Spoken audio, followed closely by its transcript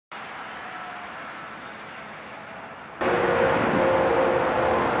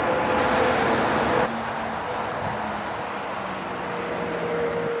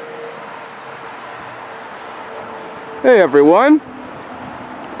Hey everyone,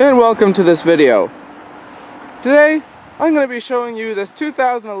 and welcome to this video. Today, I'm going to be showing you this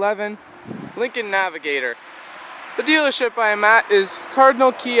 2011 Lincoln Navigator. The dealership I am at is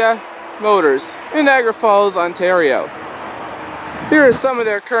Cardinal Kia Motors in Niagara Falls, Ontario. Here is some of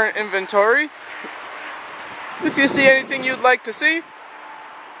their current inventory. If you see anything you'd like to see,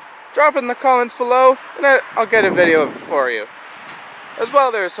 drop it in the comments below and I'll get a video of it for you. As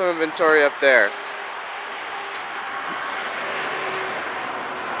well, there's some inventory up there.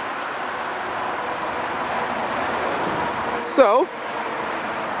 So,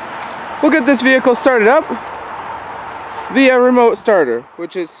 we'll get this vehicle started up via remote starter,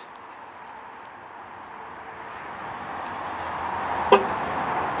 which is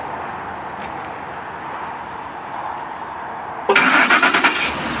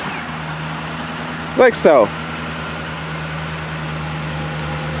like so.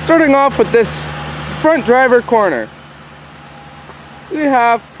 Starting off with this front driver corner, we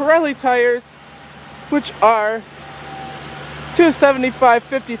have Pirelli tires, which are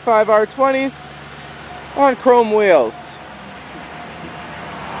 275/55 R20s on chrome wheels,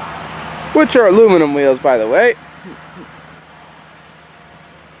 which are aluminum wheels, by the way.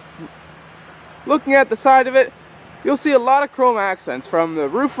 Looking at the side of it, you'll see a lot of chrome accents from the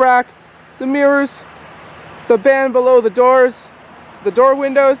roof rack, the mirrors, the band below the doors, the door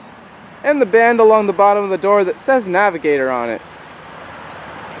windows, and the band along the bottom of the door that says Navigator on it,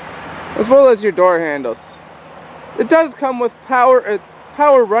 as well as your door handles. It does come with power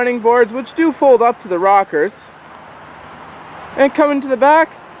running boards, which do fold up to the rockers. And coming to the back,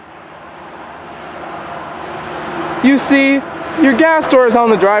 you see your gas doors on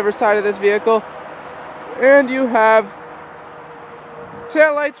the driver's side of this vehicle, and you have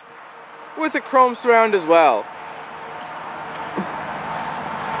taillights with a chrome surround as well.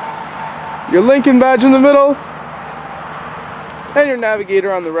 Your Lincoln badge in the middle, and your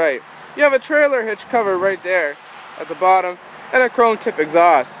Navigator on the right. You have a trailer hitch cover right there at the bottom, and a chrome tip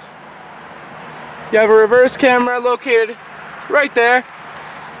exhaust. You have a reverse camera located right there.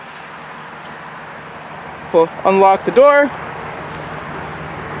 We'll unlock the door,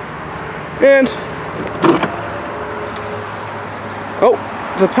 and oh,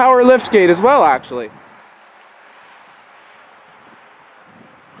 it's a power lift gate as well, actually.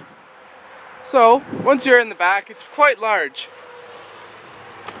 So once you're in the back, it's quite large.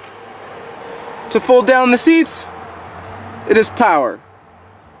 To fold down the seats, it is power.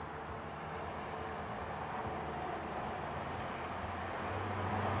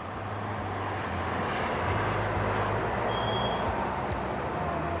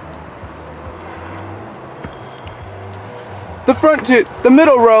 The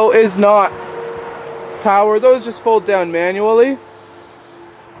middle row is not power. Those just fold down manually.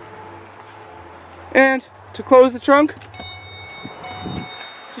 And to close the trunk,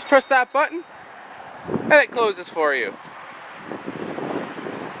 just press that button and it closes for you.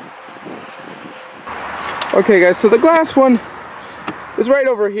 Okay guys, so the glass one is right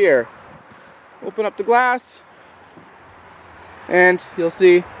over here. Open up the glass and you'll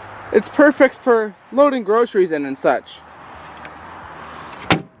see it's perfect for loading groceries in and such.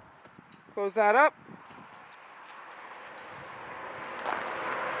 Close that up.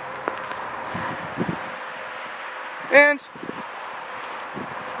 And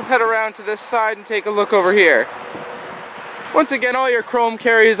we'll head around to this side and take a look over here. Once again, all your chrome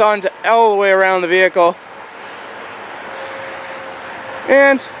carries on to all the way around the vehicle.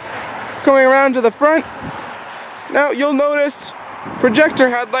 And coming around to the front, now you'll notice projector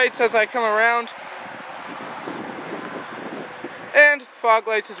headlights as I come around, and fog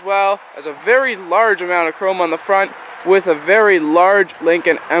lights as well, as a very large amount of chrome on the front with a very large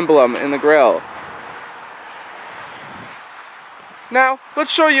Lincoln emblem in the grille. Now,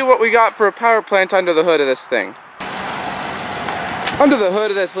 let's show you what we got for a power plant under the hood of this thing. Under the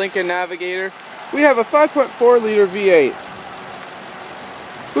hood of this Lincoln Navigator, we have a 5.4 liter V8,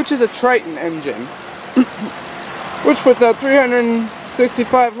 which is a Triton engine, which puts out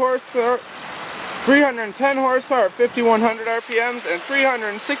 365 horsepower, 310 horsepower at 5100 RPMs, and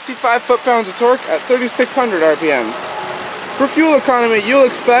 365 foot-pounds of torque at 3600 RPMs. For fuel economy, you'll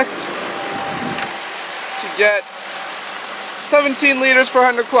expect to get 17 liters per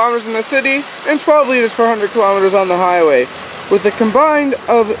 100 kilometers in the city and 12 liters per 100 kilometers on the highway, with a combined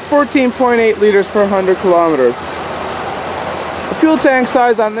of 14.8 liters per 100 kilometers. The fuel tank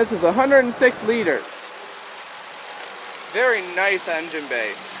size on this is 106 liters. Very nice engine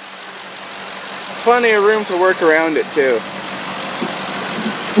bay. Plenty of room to work around it too.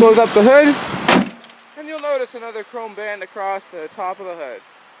 Close up the hood, and you'll notice another chrome band across the top of the hood.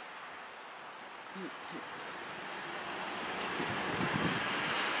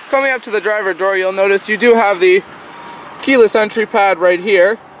 Coming up to the driver door, you'll notice you do have the keyless entry pad right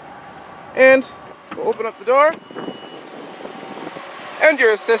here. And we'll open up the door, and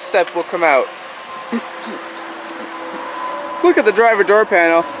your assist step will come out. Look at the driver door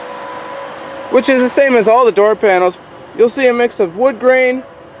panel, which is the same as all the door panels. You'll see a mix of wood grain,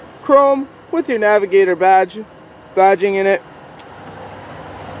 chrome, with your Navigator badging in it.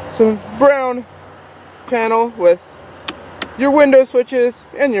 Some brown panel with your window switches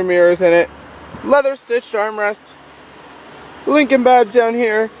and your mirrors in it. Leather stitched armrest. Lincoln badge down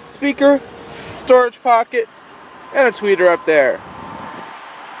here. Speaker, storage pocket, and a tweeter up there.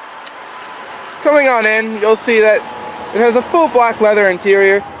 Coming on in, you'll see that it has a full black leather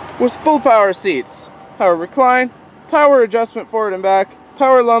interior with full power seats, power recline, power adjustment forward and back,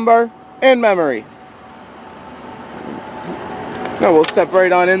 power lumbar, and memory. Now we'll step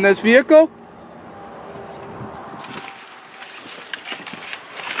right on in this vehicle.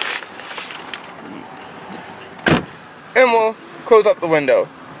 And we'll close up the window,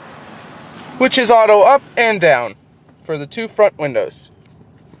 which is auto up and down for the two front windows.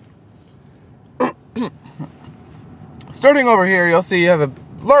 Starting over here, you'll see you have a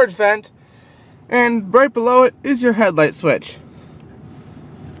large vent, and right below it is your headlight switch,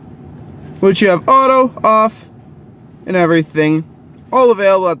 which you have auto, off, and everything, all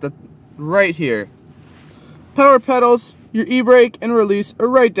available at the right here. Power pedals, your e-brake and release are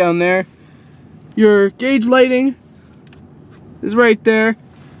right down there. Your gauge lighting is right there.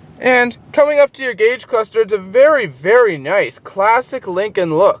 And coming up to your gauge cluster, it's a very, very nice classic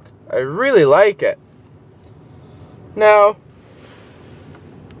Lincoln look. I really like it. Now,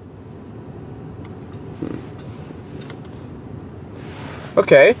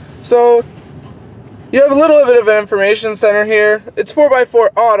 okay, so you have a little bit of an information center here. It's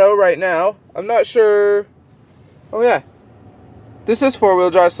 4x4 auto right now. I'm not sure. Oh yeah, this is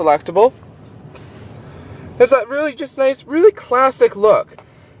four-wheel drive selectable. It's that really just nice, really classic look.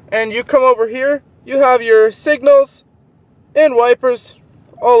 And you come over here, you have your signals and wipers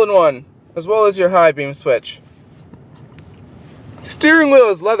all in one, as well as your high beam switch. Steering wheel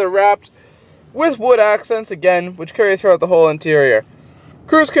is leather wrapped with wood accents again, which carry throughout the whole interior.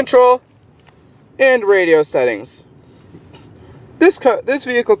 Cruise control and radio settings. This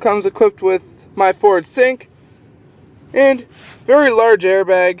vehicle comes equipped with my Ford Sync and very large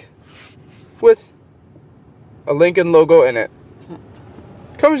airbag with a Lincoln logo in it.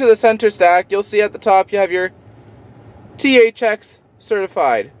 Coming to the center stack, you'll see at the top you have your THX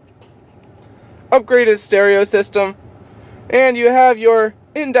certified upgraded stereo system, and you have your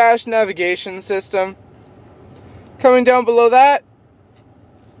in-dash navigation system. Coming down below that,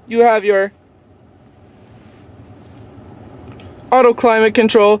 you have your auto climate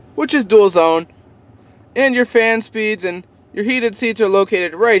control, which is dual zone, and your fan speeds and your heated seats are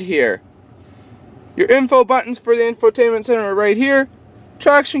located right here. Your info buttons for the infotainment center are right here,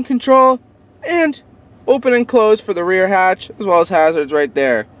 traction control, and open and close for the rear hatch, as well as hazards right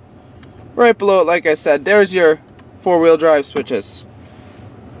there. Right below it, like I said, there's your four-wheel drive switches.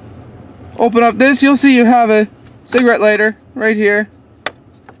 Open up this, you'll see you have a cigarette lighter right here.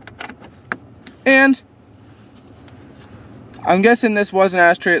 And I'm guessing this was an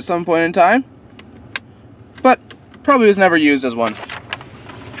ashtray at some point in time, but probably was never used as one.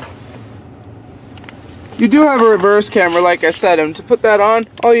 You do have a reverse camera, like I said, and to put that on,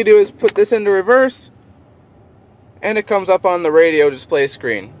 all you do is put this into reverse, and it comes up on the radio display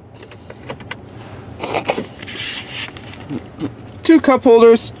screen. Two cup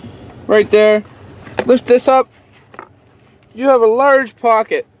holders right there. Lift this up. You have a large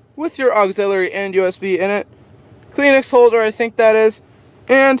pocket with your auxiliary and USB in it. Kleenex holder, I think that is.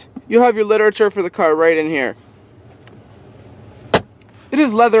 And you have your literature for the car right in here. It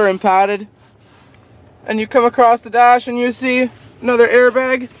is leather and padded. And you come across the dash and you see another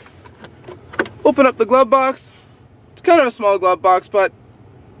airbag. Open up the glove box. It's kind of a small glove box, but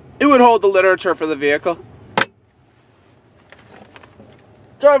it would hold the literature for the vehicle.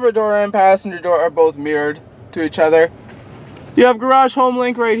 Driver door and passenger door are both mirrored to each other. You have garage home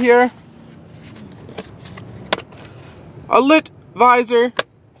link right here. A lit visor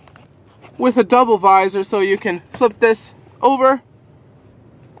with a double visor, so you can flip this over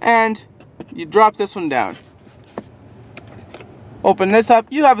and you drop this one down. Open this up,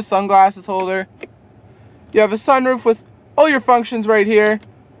 you have a sunglasses holder. You have a sunroof with all your functions right here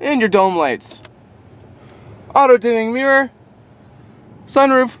and your dome lights. Auto dimming mirror.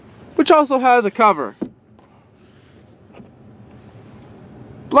 Sunroof, which also has a cover.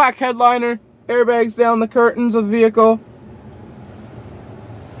 Black headliner, airbags down the curtains of the vehicle.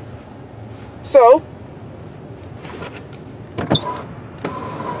 So,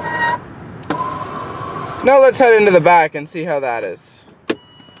 Now let's head into the back and see how that is.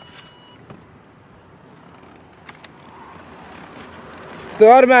 The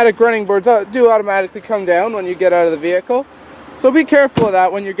automatic running boards do automatically come down when you get out of the vehicle, so be careful of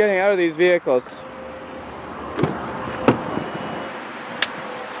that when you're getting out of these vehicles.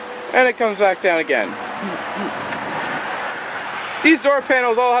 And it comes back down again. These door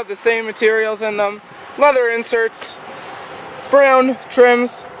panels all have the same materials in them. Leather inserts, brown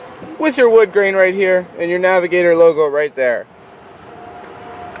trims, with your wood grain right here, and your Navigator logo right there.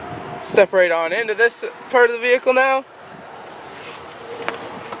 Step right on into this part of the vehicle now.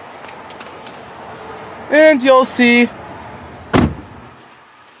 And you'll see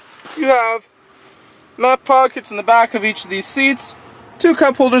you have map pockets in the back of each of these seats, 2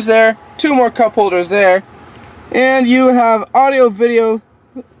 cup holders there, 2 more cup holders there, and you have audio video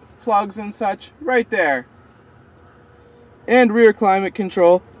plugs and such right there, and rear climate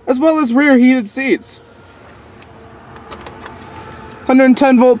control, as well as rear heated seats.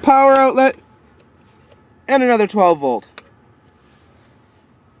 110 volt power outlet and another 12 volt.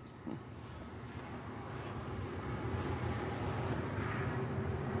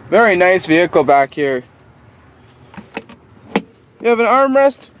 Very nice vehicle back here. You have an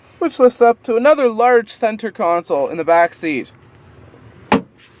armrest which lifts up to another large center console in the back seat.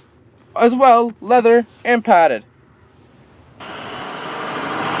 As well, leather and padded.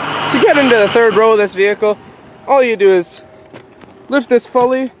 To get into the third row of this vehicle, all you do is lift this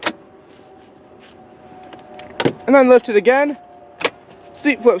fully and then lift it again.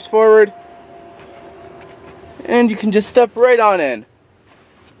 Seat flips forward and you can just step right on in.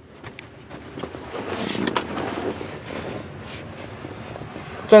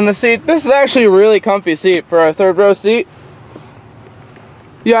 So on the seat, this is actually a really comfy seat for our third row seat.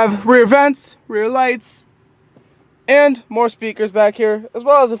 You have rear vents, rear lights, and more speakers back here, as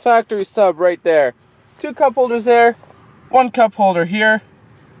well as a factory sub right there. 2 cup holders there, 1 cup holder here.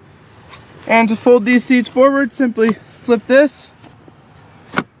 And to fold these seats forward, simply flip this,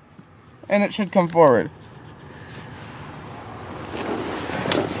 and it should come forward.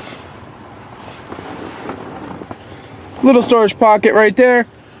 Little storage pocket right there,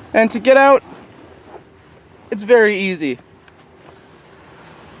 and to get out, it's very easy.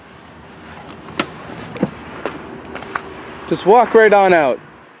 Just walk right on out.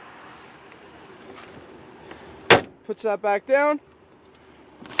 Puts that back down,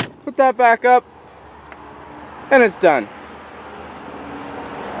 put that back up, and it's done.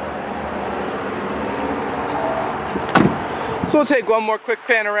 So we'll take one more quick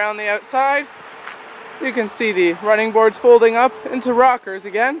pan around the outside. You can see the running boards folding up into rockers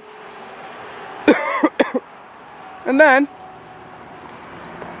again. And then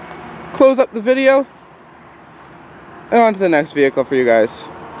close up the video and on to the next vehicle for you guys.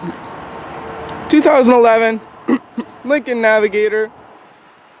 2011 Lincoln Navigator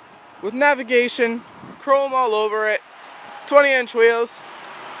with navigation, chrome all over it, 20-inch wheels,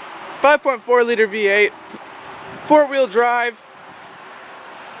 5.4 liter V8, 4-wheel drive,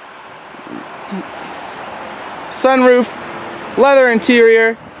 sunroof, leather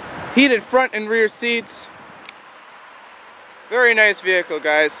interior, heated front and rear seats. Very nice vehicle,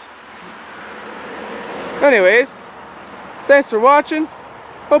 guys. Anyways, thanks for watching.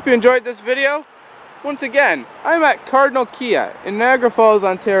 Hope you enjoyed this video. Once again, I'm at Cardinal Kia in Niagara Falls,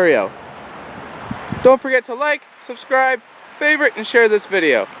 Ontario. Don't forget to like, subscribe, favorite, and share this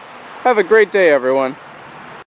video. Have a great day, everyone.